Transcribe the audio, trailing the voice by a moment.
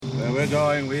Where we're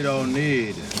going, we don't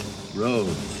need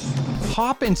roads.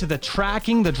 Hop into the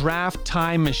Tracking the Draft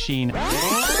time machine.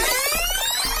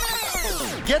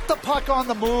 Get the puck on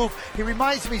the move. He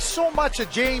reminds me so much of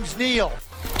James Neal.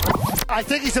 I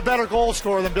think he's a better goal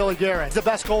scorer than Billy Guerin. He's the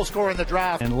best goal scorer in the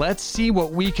draft. And let's see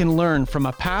what we can learn from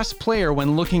a past player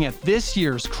when looking at this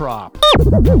year's crop.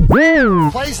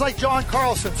 Plays like John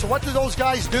Carlson. So what do those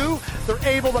guys do? They're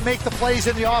able to make the plays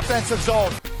in the offensive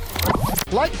zone.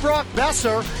 Like Brock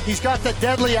Besser, he's got the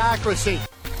deadly accuracy.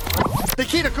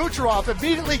 Nikita Kucherov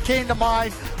immediately came to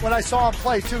mind when I saw him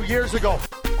play 2 years ago.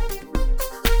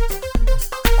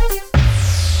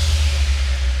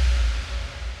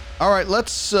 All right,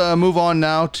 let's move on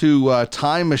now to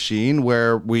Time Machine,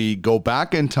 where we go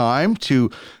back in time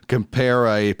to compare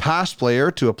a past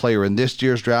player to a player in this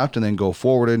year's draft and then go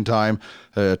forward in time,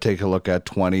 take a look at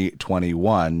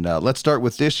 2021. Let's start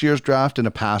with this year's draft and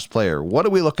a past player. What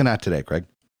are we looking at today, Craig?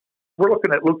 We're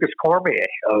looking at Lucas Cormier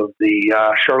of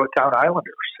the Charlottetown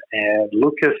Islanders. And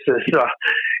Lucas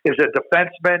is a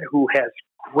defenseman who has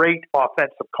great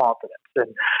offensive confidence. And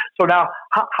so now,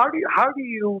 how do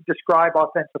you describe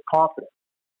offensive confidence?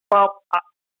 Well,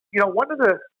 one of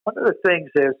the things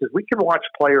is we can watch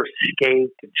players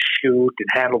skate and shoot and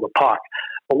handle the puck,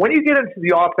 but when you get into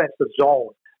the offensive zone,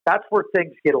 that's where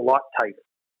things get a lot tighter.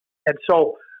 And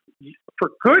so, for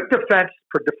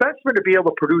defensemen to be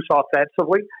able to produce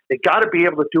offensively, they got to be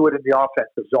able to do it in the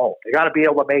offensive zone. They got to be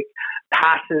able to make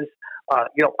passes,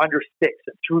 under sticks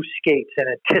and through skates and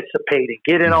anticipating,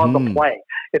 get in on the play.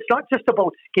 It's not just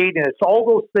about skating; it's all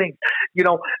those things.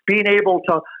 Being able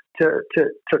to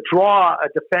draw a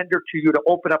defender to you to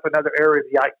open up another area of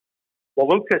the ice. Well,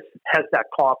 Lucas has that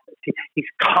confidence. He's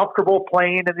comfortable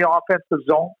playing in the offensive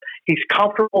zone. He's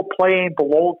comfortable playing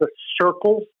below the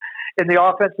circles in the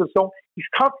offensive zone. He's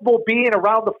comfortable being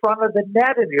around the front of the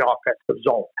net in the offensive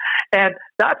zone. And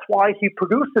that's why he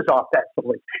produces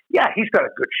offensively. Yeah, he's got a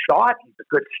good shot. He's a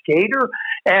good skater.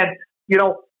 And,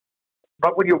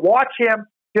 but when you watch him,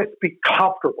 just be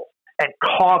comfortable and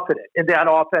confident in that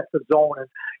offensive zone and,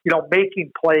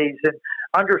 making plays and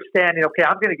understanding, okay,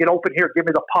 I'm going to get open here. Give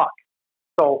me the puck.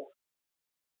 So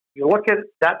you look at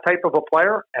that type of a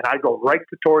player, and I go right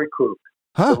to Torrey Krug.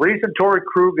 The reason Torrey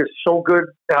Krug is so good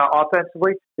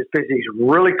offensively is because he's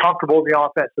really comfortable in the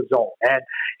offensive zone. And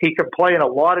he can play in a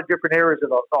lot of different areas of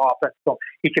the offensive zone.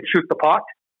 He can shoot the puck,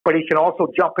 but he can also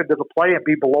jump into the play and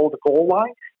be below the goal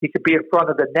line. He could be in front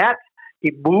of the net.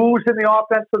 He moves in the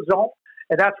offensive zone.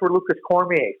 And that's where Lucas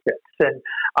Cormier fits. And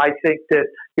I think that,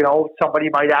 somebody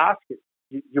might ask,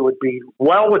 you would be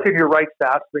well within your rights to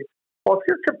ask me, well, if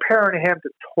you're comparing him to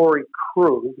Torrey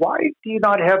Krug, why do you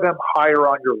not have him higher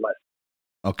on your list?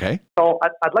 Okay. So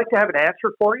I'd like to have an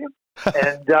answer for you,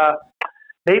 and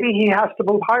maybe he has to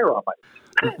move higher on my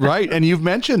list. Right, and you've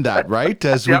mentioned that, right?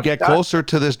 As we get closer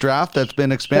to this draft that's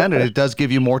been expanded, it does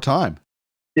give you more time.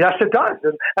 Yes, it does,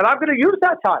 and I'm going to use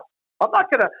that time.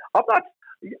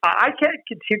 I can't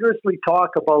continuously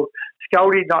talk about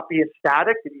scouting not being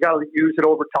static, and you got to use it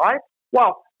over time.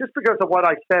 Well, just because of what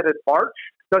I said in March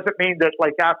doesn't mean that,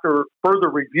 after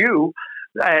further review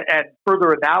and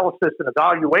further analysis and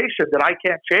evaluation, that I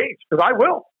can't change, because I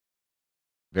will.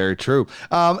 Very true.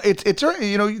 It's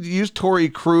you use Torrey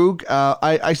Krug.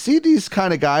 I see these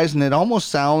kind of guys, and it almost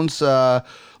sounds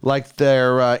like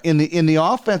they're in the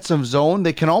offensive zone.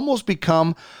 They can almost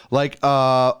become like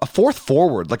a fourth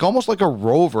forward, almost like a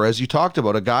rover, as you talked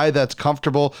about, a guy that's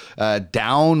comfortable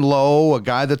down low, a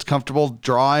guy that's comfortable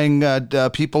drawing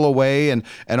people away, and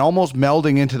almost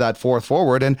melding into that fourth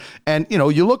forward. And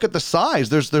you look at the size.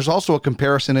 There's also a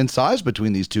comparison in size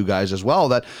between these two guys as well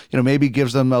that maybe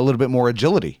gives them a little bit more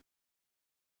agility.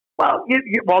 Well,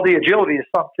 the agility is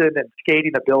something, and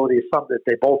skating ability is something that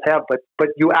they both have, but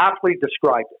you aptly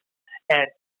described it. And,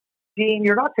 Dean,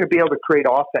 you're not going to be able to create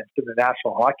offense in the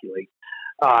National Hockey League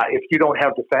if you don't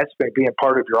have defensemen being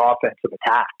part of your offensive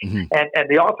attack. Mm-hmm. And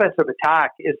the offensive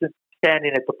attack isn't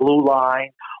standing at the blue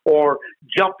line or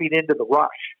jumping into the rush.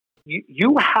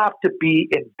 You have to be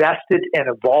invested and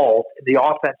involved in the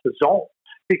offensive zone,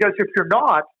 because if you're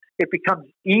not, it becomes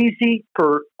easy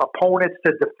for opponents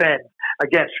to defend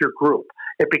against your group.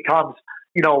 It becomes,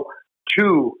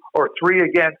 2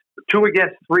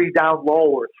 against 3 down low,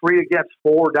 or 3 against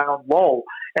 4 down low.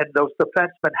 And those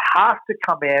defensemen have to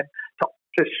come in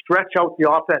to stretch out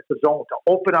the offensive zone,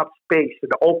 to open up space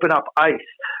and to open up ice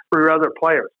for your other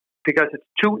players, because it's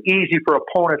too easy for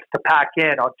opponents to pack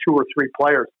in on 2 or 3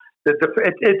 players.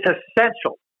 It's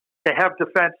essential to have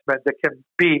defensemen that can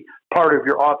be part of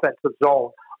your offensive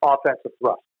zone, offensive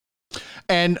thrust.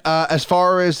 And as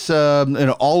far as an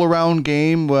all-around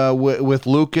game with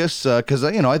Lucas, because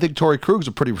I think Torey Krug's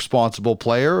a pretty responsible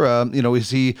player. Is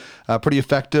he pretty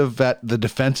effective at the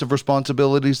defensive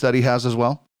responsibilities that he has as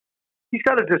well? He's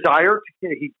got a desire.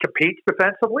 He competes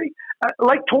defensively,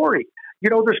 like Torey.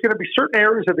 There's going to be certain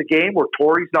areas of the game where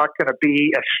Torey's not going to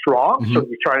be as strong, so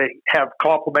you try to have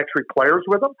complementary players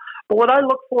with him. But what I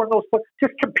look for in those players,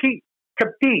 just compete.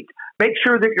 Make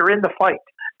sure that you're in the fight.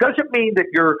 Doesn't mean that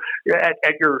you're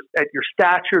at your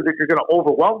stature that you're going to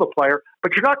overwhelm the player,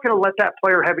 but you're not going to let that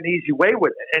player have an easy way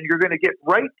with it, and you're going to get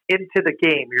right into the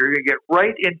game. You're going to get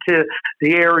right into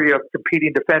the area of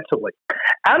competing defensively.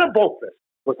 Adam Boqvist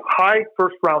was a high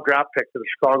first-round draft pick for the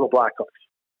Chicago Blackhawks.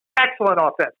 Excellent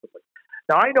offensively.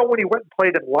 Now, I know when he went and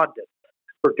played in London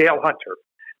for Dale Hunter,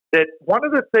 that one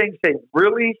of the things they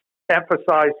really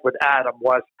emphasized with Adam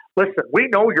was, listen, we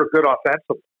know you're good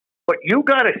offensively, but you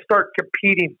got to start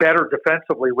competing better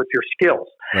defensively with your skills.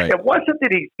 Right. It wasn't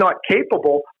that he's not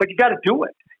capable, but you got to do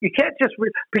it. You can't just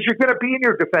because you're going to be in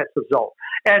your defensive zone.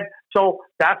 And so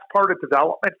that's part of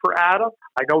development for Adam.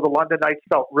 I know the London Knights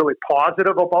felt really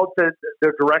positive about the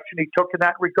direction he took in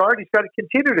that regard. He's got to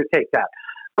continue to take that.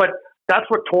 But that's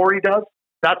what Torey does.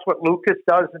 That's what Lucas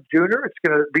does in junior. It's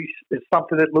going to be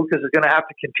something that Lucas is going to have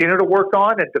to continue to work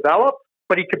on and develop,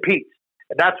 but he competes.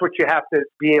 And that's what you have to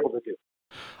be able to do.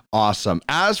 Awesome.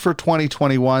 As for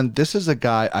 2021, this is a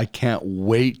guy I can't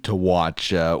wait to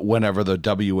watch whenever the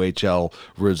WHL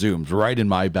resumes, right in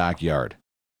my backyard.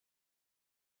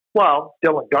 Well,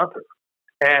 Dylan Guenther.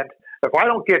 And if I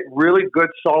don't get really good,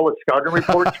 solid scouting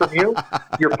reports from you,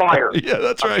 you're fired. Yeah,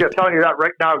 that's right. I'm telling you that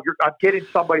right now. I'm getting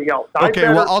somebody else.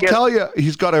 Okay, well, I'll tell you,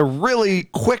 he's got a really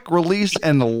quick release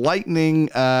and lightning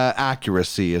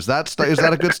accuracy. Is that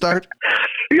a good start?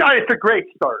 Yeah, it's a great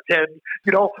start. And,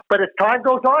 but as time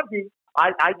goes on,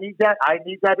 I need that. I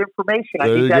need that information. I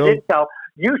need that intel.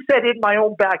 You said in my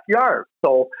own backyard.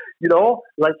 So,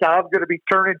 like I'm going to be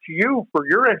turning to you for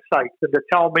your insights and to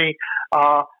tell me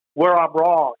where I'm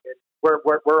wrong and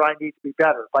where I need to be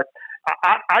better. But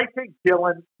I think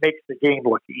Dylan makes the game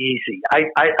look easy.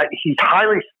 He's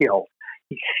highly skilled.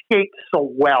 He skates so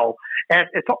well, and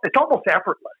it's almost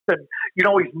effortless. And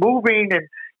he's moving, and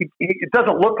it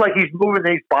doesn't look like he's moving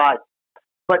these bodies.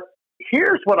 But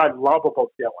here's what I love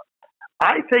about Dylan.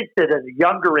 I think that at a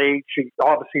younger age,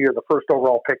 obviously you're the first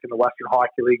overall pick in the Western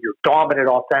Hockey League. You're dominant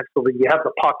offensively. You have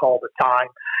the puck all the time.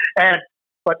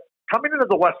 But coming into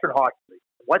the Western Hockey League,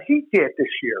 what he did this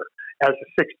year as a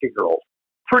 16-year-old,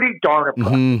 pretty darn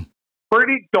impressive. Mm-hmm.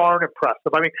 Pretty darn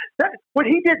impressive. I mean, what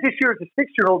he did this year as a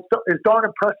 6-year-old is darn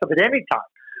impressive at any time,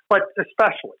 but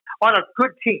especially on a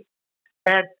good team.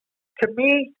 And to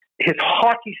me, his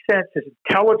hockey sense, his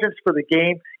intelligence for the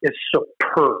game is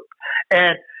superb.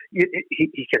 And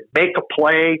he can make a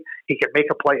play. He can make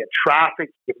a play in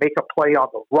traffic. He can make a play on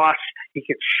the rush. He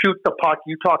can shoot the puck.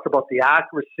 You talked about the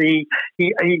accuracy.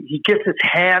 He gets his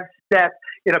hand set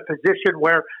in a position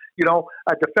where,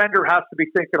 a defender has to be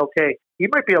thinking, okay, he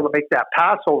might be able to make that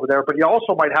pass over there, but he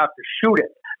also might have to shoot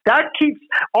it. That keeps,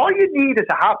 all you need is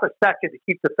a half a second to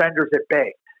keep defenders at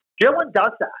bay. Dylan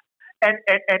does that. And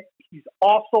he's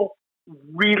also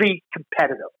really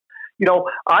competitive.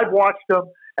 I've watched him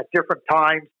at different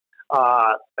times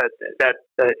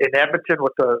in Edmonton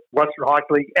with the Western Hockey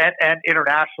League and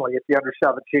internationally at the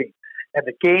under-17. And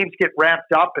the games get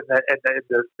ramped up, and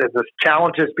the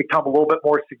challenges become a little bit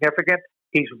more significant.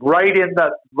 He's right in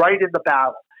the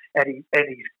battle, and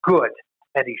he's good.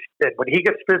 And when he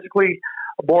gets physically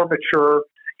more mature,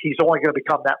 he's only going to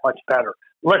become that much better.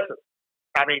 Listen,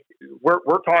 I mean, we're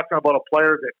talking about a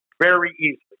player that very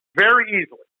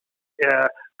easily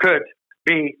could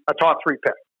be a top 3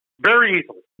 pick. Very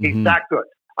easily, he's that good.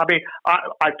 I mean,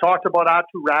 I talked about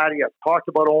Atu Ratti. I've talked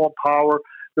about Owen Power.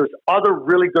 There's other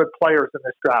really good players in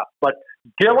this draft. But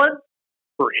Dylan,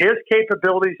 for his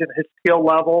capabilities and his skill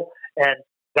level, and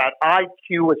that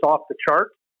IQ is off the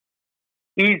chart,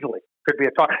 easily could be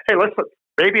a top. Hey, listen,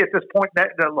 maybe at this point, not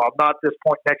this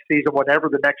point next season, whenever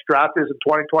the next draft is in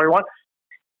 2021,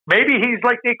 maybe he's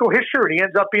like Nico Hischier and he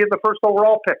ends up being the first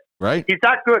overall pick. Right. He's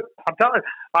that good. I'm telling you,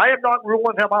 I am not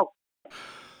ruling him out.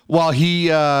 Well, he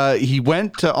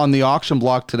went on the auction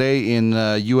block today in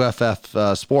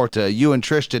UFF Sport. You and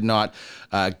Trish did not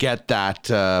get that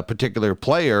particular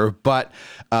player, but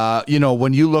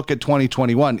when you look at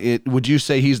 2021, would you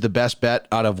say he's the best bet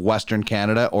out of Western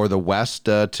Canada or the West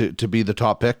to be the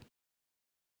top pick?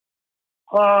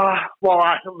 Here's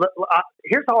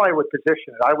how I would position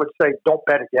it. I would say don't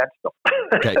bet against them.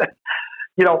 Okay.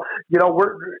 We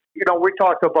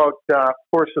talked about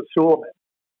Horst Suleiman,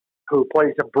 who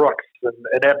plays in Brooks, an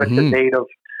Edmonton native.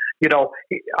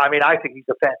 I think he's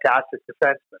a fantastic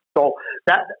defenseman. So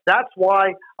that's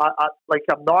why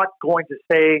I'm not going to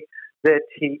say that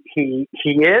he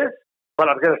is, but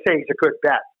I'm going to say he's a good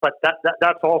bet. But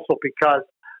that's also because,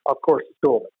 of course, it's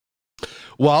Duelman.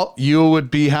 Well, you would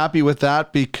be happy with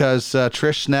that because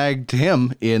Trish snagged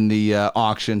him in the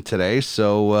auction today.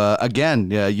 So again,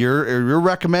 you're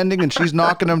recommending, and she's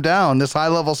knocking him down. This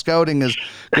high-level scouting is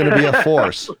going to be a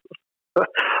force.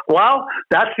 Well,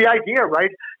 that's the idea, right?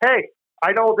 Hey,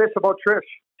 I know this about Trish.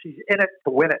 She's in it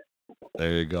to win it.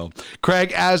 There you go.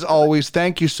 Craig, as always,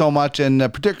 thank you so much, and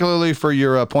particularly for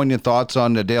your poignant thoughts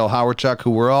on Dale Hawerchuk,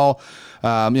 who we're all,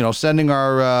 sending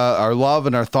our love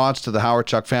and our thoughts to the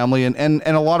Hawerchuk family, and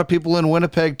a lot of people in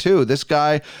Winnipeg too. This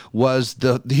guy was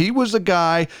a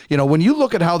guy, when you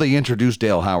look at how they introduced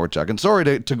Dale Hawerchuk, and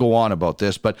sorry to go on about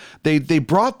this, but they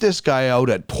brought this guy out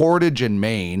at Portage in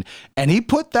Maine, and he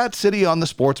put that city on the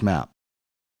sports map.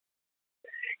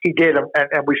 He did,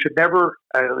 and we should never.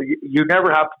 You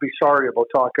never have to be sorry about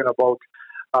talking about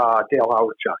Dale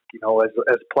Hawerchuk,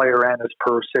 as player and as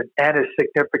person and his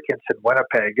significance in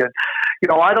Winnipeg. And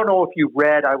I don't know if you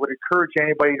read. I would encourage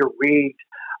anybody to read.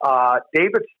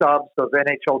 David Stubbs of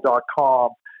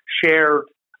NHL.com shared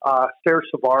Serge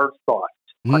Savard's thoughts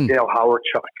on Dale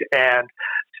Hawerchuk, and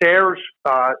Serge,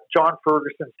 John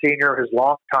Ferguson Sr., his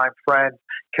longtime friend,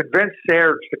 convinced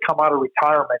Serge to come out of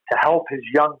retirement to help his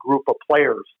young group of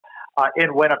players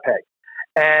in Winnipeg.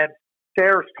 And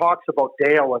Serge talks about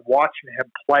Dale and watching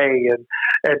him play, and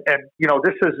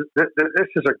this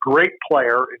is a great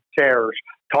player in Serge,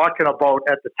 talking about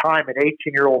at the time an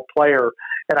 18-year-old player,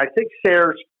 and I think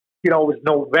Serge, it was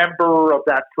November of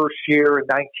that first year in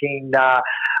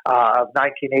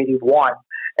 1981.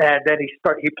 And then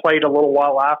he played a little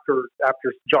while after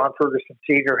John Ferguson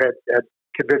Sr. had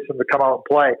convinced him to come out and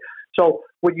play. So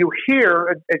when you hear,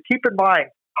 and keep in mind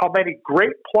how many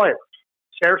great players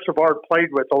Serge Savard played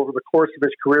with over the course of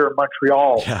his career in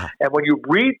Montreal, and when you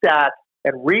read that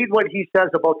and read what he says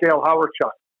about Dale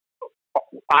Hawerchuk,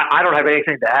 I don't have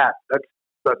anything to add. That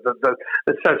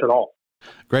says it all.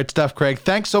 Great stuff, Craig.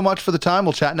 Thanks so much for the time.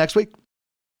 We'll chat next week.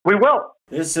 We will.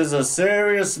 This is a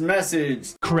serious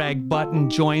message. Craig Button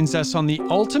joins us on the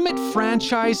Ultimate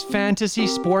Franchise Fantasy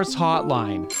Sports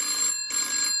Hotline.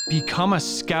 Become a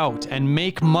scout and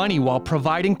make money while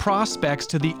providing prospects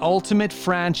to the Ultimate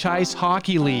Franchise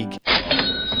Hockey League.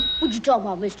 What you talking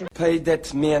about, mister? Pay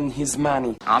that man his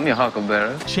money. I'm your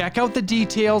huckleberry. Check out the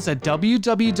details at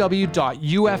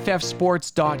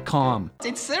www.uffsports.com.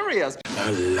 It's serious.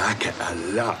 I like it a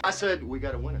lot. I said we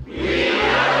got a winner.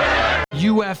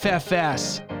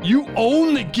 UFFS. You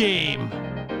own the game.